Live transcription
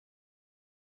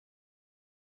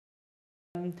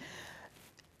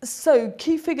So,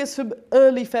 key figures from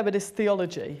early feminist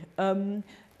theology.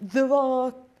 There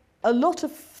are a lot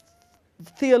of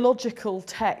theological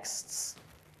texts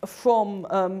from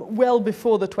well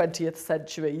before the 20th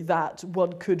century that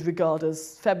one could regard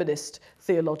as feminist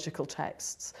theological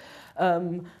texts.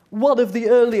 One of the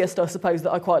earliest, I suppose,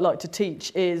 that I quite like to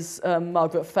teach is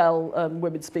Margaret Fell,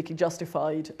 Women Speaking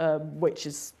Justified, which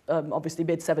is obviously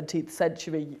mid-17th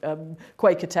century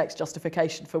Quaker text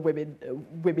justification for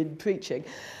women preaching.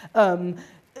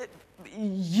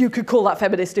 You could call that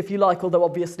feminist if you like, although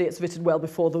obviously it's written well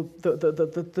before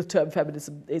the term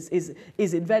feminism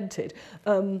is invented.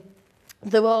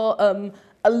 There are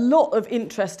a lot of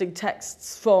interesting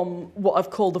texts from what I've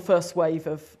called the first wave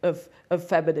of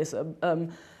feminism.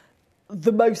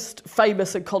 The most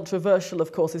famous and controversial,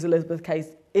 of course, is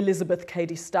Elizabeth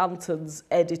Cady Stanton's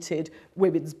edited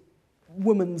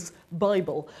Woman's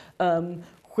Bible,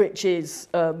 which is,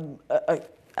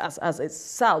 as it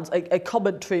sounds, a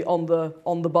commentary on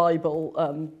the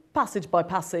Bible, passage by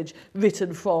passage,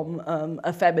 written from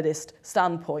a feminist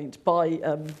standpoint by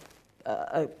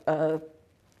a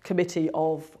committee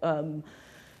of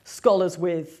scholars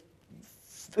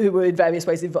who were in various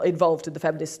ways involved in the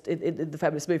feminist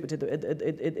movement,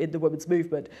 in the women's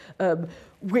movement,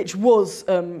 which was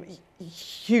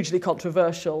hugely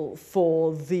controversial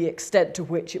for the extent to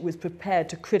which it was prepared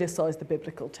to criticise the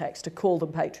biblical text, to call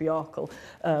them patriarchal,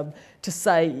 to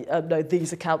say, no,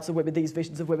 these accounts of women, these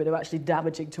visions of women are actually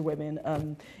damaging to women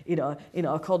in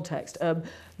our context.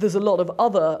 There's a lot of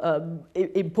other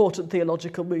important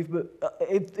theological work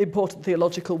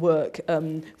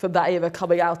from that era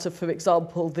coming out of, for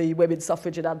example, the women's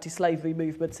suffrage and anti-slavery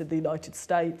movements in the United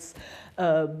States.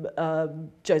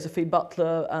 Josephine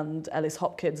Butler and Ellis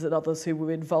Hopkins and others who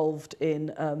were involved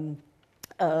in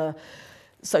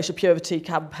social purity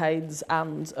campaigns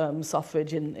and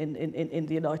suffrage in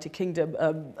the United Kingdom.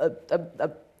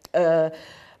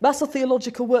 Massive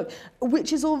theological work,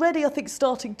 which is already, I think,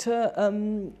 starting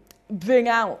to bring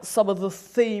out some of the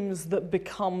themes that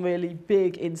become really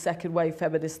big in second wave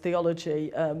feminist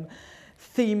theology.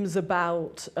 Themes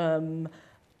about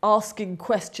asking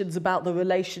questions about the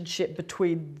relationship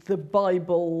between the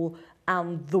Bible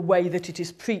and the way that it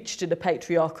is preached in a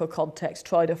patriarchal context,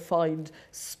 try to find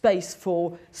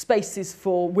spaces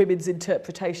for women's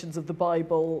interpretations of the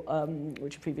Bible,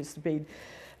 which have previously been,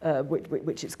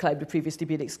 which it's claimed have previously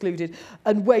been excluded,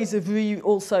 and ways of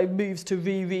also moves to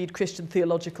reread Christian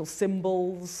theological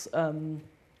symbols,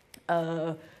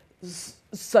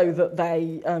 so that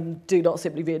they do not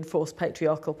simply reinforce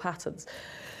patriarchal patterns.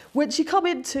 Once you come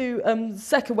into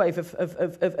second wave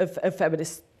of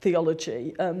feminist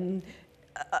theology,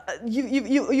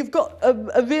 you've got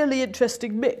a really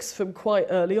interesting mix from quite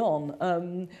early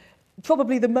on.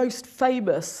 Probably the most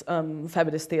famous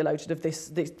feminist theologian of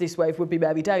this wave would be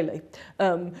Mary Daly,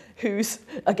 who's,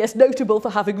 I guess, notable for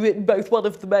having written both one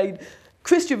of the main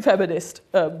Christian feminist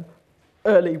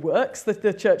early works,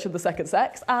 the Church and the Second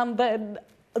Sex, and then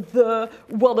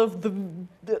one of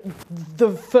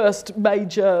the first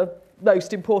major,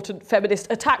 most important feminist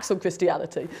attacks on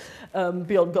Christianity,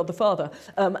 Beyond God the Father,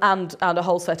 and a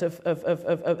whole set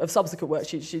of subsequent works.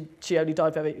 She only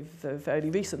died very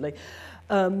recently,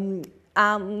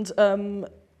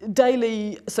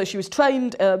 Daly, so she was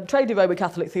trained in Roman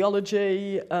Catholic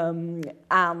theology,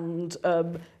 and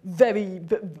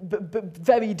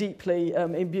very deeply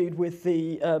imbued with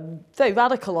the very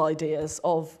radical ideas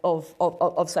of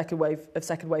second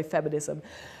wave feminism,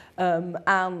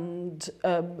 and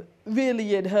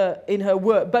really in her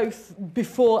work, both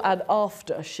before and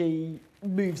after she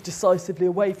moves decisively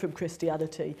away from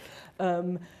Christianity,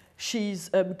 she's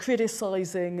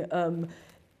criticising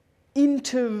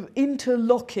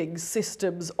interlocking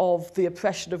systems of the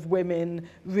oppression of women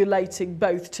relating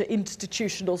both to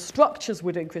institutional structures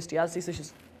within Christianity, so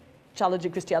she's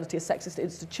challenging Christianity as a sexist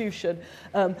institution,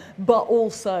 but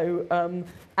also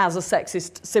as a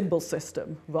sexist symbol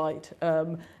system, right?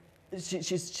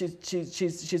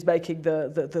 She's making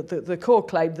the core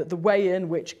claim that the way in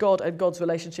which God and God's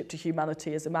relationship to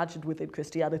humanity is imagined within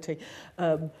Christianity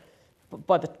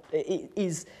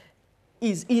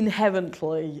is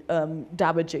inherently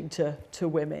damaging to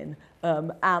women,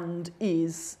 and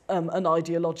is an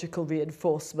ideological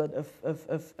reinforcement of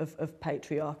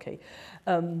patriarchy.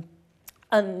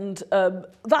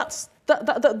 That's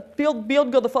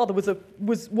Beyond God the Father was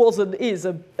and is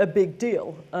a big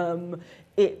deal.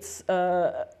 It's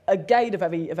again a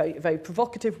very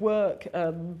provocative work.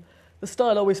 The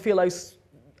style I always feel owes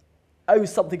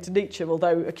something to Nietzsche,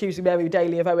 although accusing Mary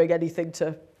Daly of owing anything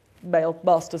to male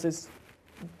masters is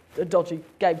a dodgy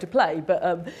game to play,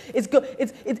 but it's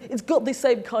got this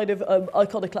same kind of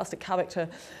iconoclastic character.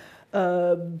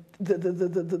 The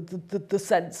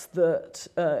sense that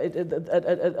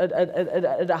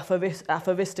an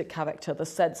aphoristic character, the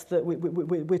sense that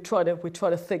we're trying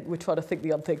to think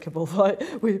the unthinkable, right?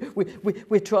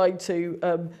 We're trying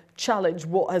to challenge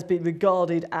what has been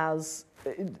regarded as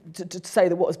to say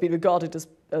that what has been regarded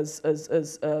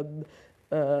as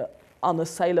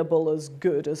unassailable, as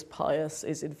good, as pious,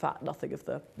 is in fact nothing of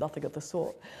the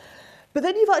sort. But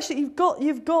then you've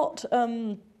got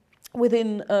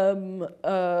within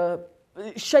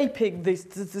shaping the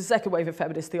second wave of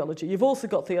feminist theology, you've also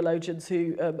got theologians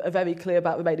who are very clear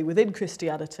about remaining within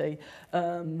Christianity,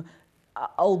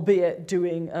 albeit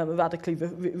doing a radically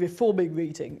reforming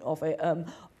reading of it,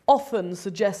 often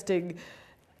suggesting,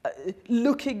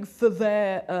 looking for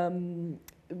their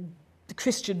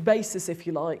Christian basis, if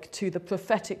you like, to the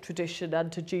prophetic tradition and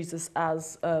to Jesus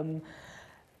and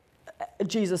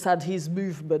his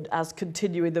movement as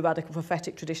continuing the radical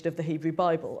prophetic tradition of the Hebrew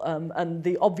Bible. And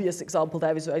the obvious example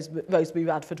there is Rosemary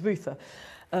Radford Ruether,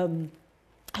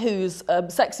 whose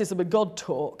Sexism and God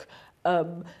Talk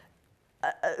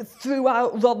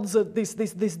throughout runs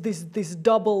this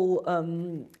double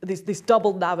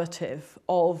narrative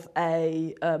of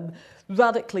a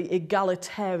radically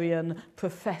egalitarian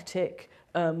prophetic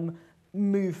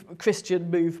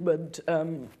Christian movement,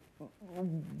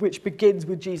 which begins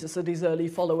with Jesus and his early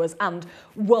followers, and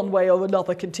one way or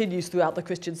another continues throughout the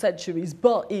Christian centuries,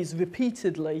 but is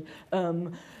repeatedly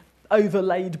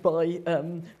overlaid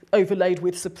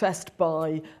with, suppressed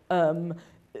by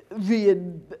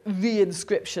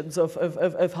reinscriptions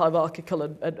of hierarchical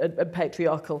and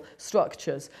patriarchal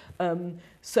structures.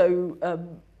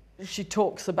 She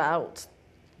talks about.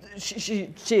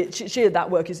 She in that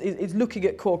work is looking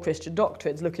at core Christian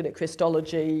doctrines, looking at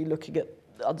Christology, looking at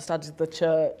understanding of the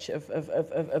Church, of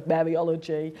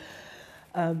Mariology.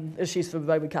 She's from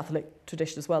the Roman Catholic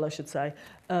tradition as well, I should say,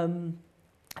 and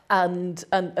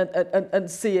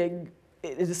seeing,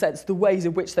 in a sense, the ways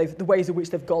in which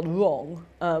they've gone wrong,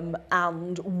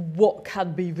 and what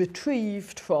can be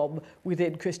retrieved from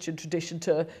within Christian tradition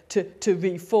to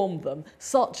reform them,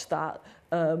 such that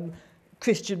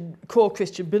core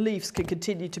Christian beliefs can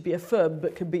continue to be affirmed,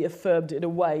 but can be affirmed in a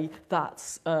way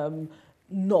that's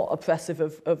not oppressive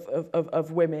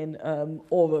of women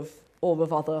or of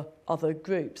other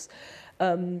groups.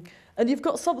 And you've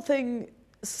got something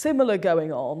similar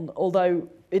going on, although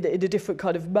in a different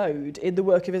kind of mode, in the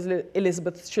work of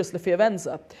Elizabeth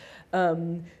Schussler-Fiorenza,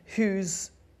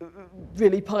 whose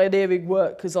really pioneering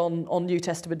work is on New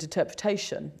Testament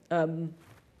interpretation.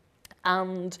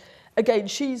 And again,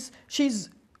 she's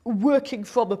working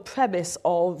from a premise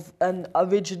of an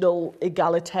original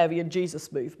egalitarian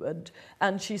Jesus movement,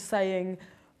 and she's saying,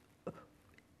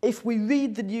 if we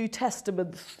read the New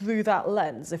Testament through that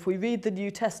lens, if we read the New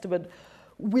Testament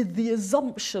with the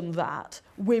assumption that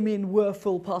women were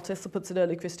full participants in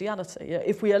early Christianity,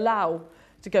 if we allow,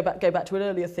 to go back to an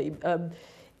earlier theme,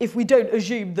 if we don't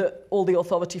assume that all the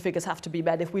authority figures have to be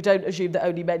men, if we don't assume that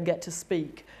only men get to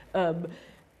speak,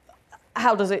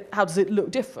 how does it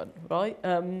look different, right?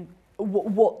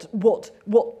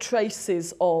 What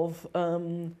traces of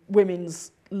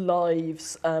women's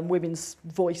lives, women's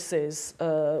voices,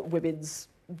 women's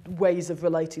ways of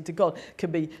relating to God can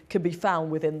be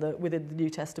found within the New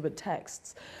Testament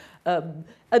texts? And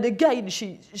again,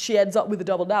 she ends up with a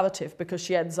double narrative, because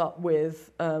she ends up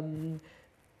with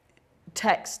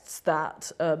texts that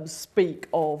speak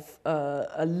of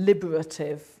a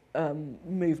liberative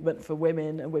movement for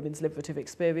women and women's liberative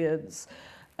experience,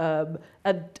 and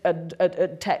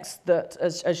texts that,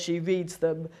 as she reads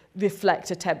them,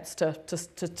 reflect attempts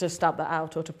to stamp that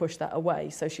out or to push that away.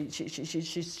 So she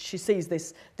sees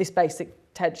this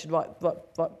basic tension right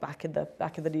back in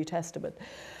the New Testament.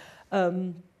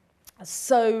 Both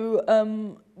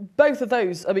of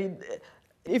those, I mean,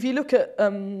 if you look at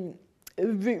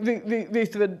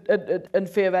Ruether and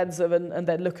Fiorenza and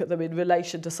then look at them in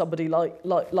relation to somebody like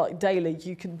Daly,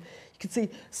 you can see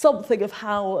something of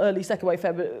how early second wave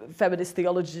feminist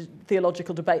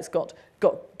theological debates got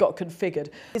configured.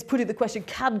 It's putting the question,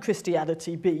 can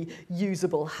Christianity be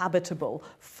usable, habitable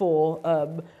for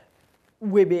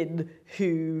women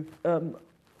who are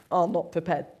not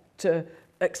prepared to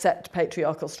accept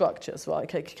patriarchal structures, right?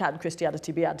 Can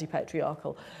Christianity be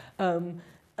anti-patriarchal?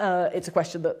 It's a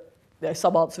question that, you know,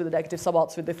 some answer with the negative, some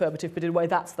answer with the affirmative, but in a way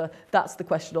that's the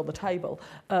question on the table.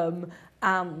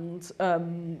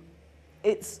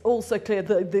 It's also clear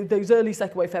that those early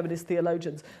second wave feminist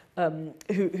theologians who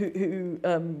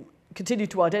continue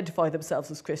to identify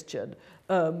themselves as Christian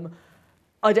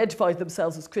identify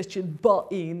themselves as Christian, but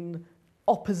in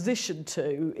opposition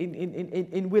to,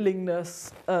 in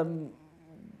willingness,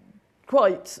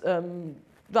 quite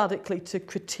radically to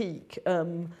critique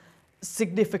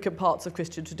significant parts of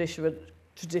Christian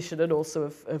tradition and also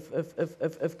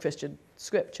of Christian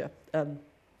scripture.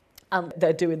 And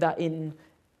they're doing that in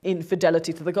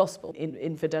fidelity to the gospel,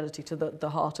 in fidelity to the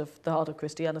heart of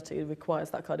Christianity. It requires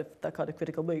that kind of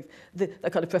critical move,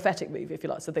 that kind of prophetic move, if you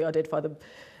like. So they identify them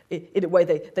in a way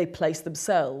they place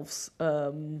themselves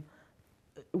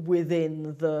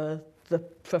within the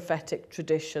prophetic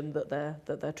tradition that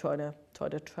they're trying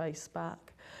to trace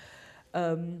back.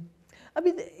 I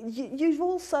mean, you've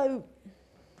also,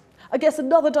 I guess,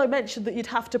 another dimension that you'd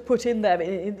have to put in there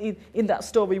in that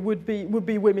story would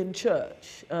be women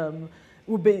church.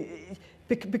 Would be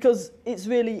because it's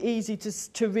really easy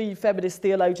to read feminist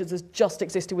theologians as just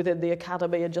existing within the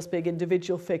academy and just being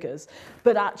individual figures,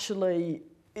 but actually,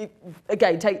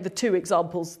 again, take the two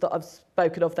examples that I've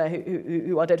spoken of there,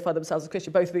 who identify themselves as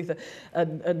Christian, both Ruther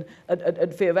and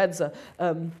Fiorenza,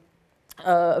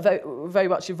 very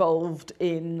much involved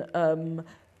in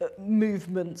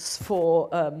movements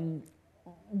for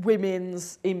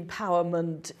women's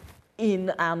empowerment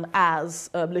in and as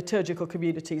liturgical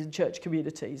communities and church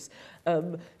communities.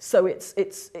 So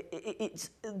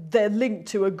they're linked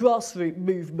to a grassroots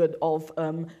movement of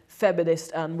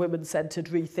feminist and women-centered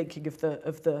rethinking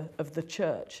of the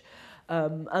church,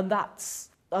 and I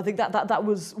think that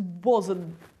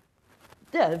wasn't.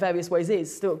 Yeah, in various ways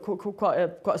is still quite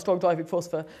a strong driving force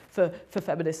for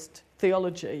feminist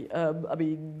theology. I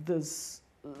mean, there's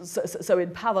so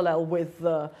in parallel with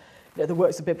the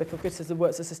works of biblical criticism,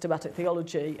 works of systematic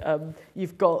theology,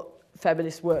 you've got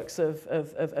feminist works of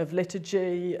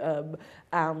liturgy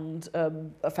and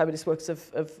feminist works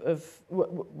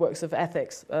of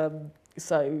ethics.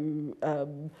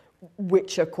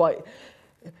 Which are quite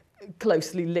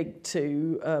closely linked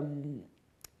to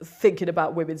thinking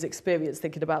about women's experience,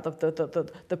 thinking about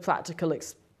the practical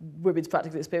women's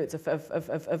practical experience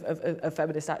of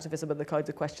feminist activism and the kinds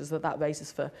of questions that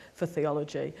raises for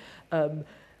theology.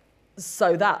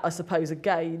 So that, I suppose,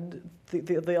 again,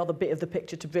 the other bit of the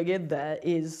picture to bring in there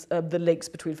is the links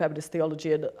between feminist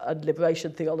theology and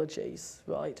liberation theologies,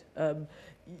 right?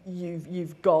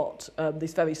 You've got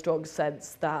this very strong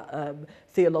sense that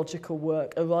theological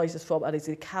work arises from and is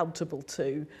accountable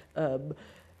to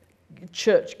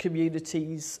church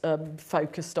communities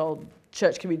focused on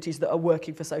church communities that are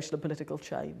working for social and political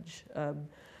change.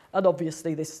 And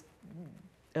obviously this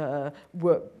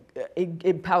work,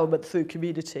 empowerment through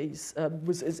communities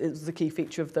is the key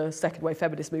feature of the second wave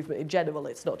feminist movement in general.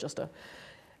 It's not just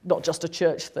a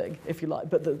church thing, if you like,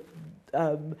 but the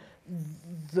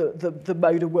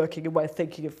mode of working and way of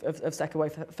thinking of second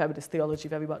wave feminist theology is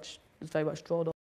very much drawn on.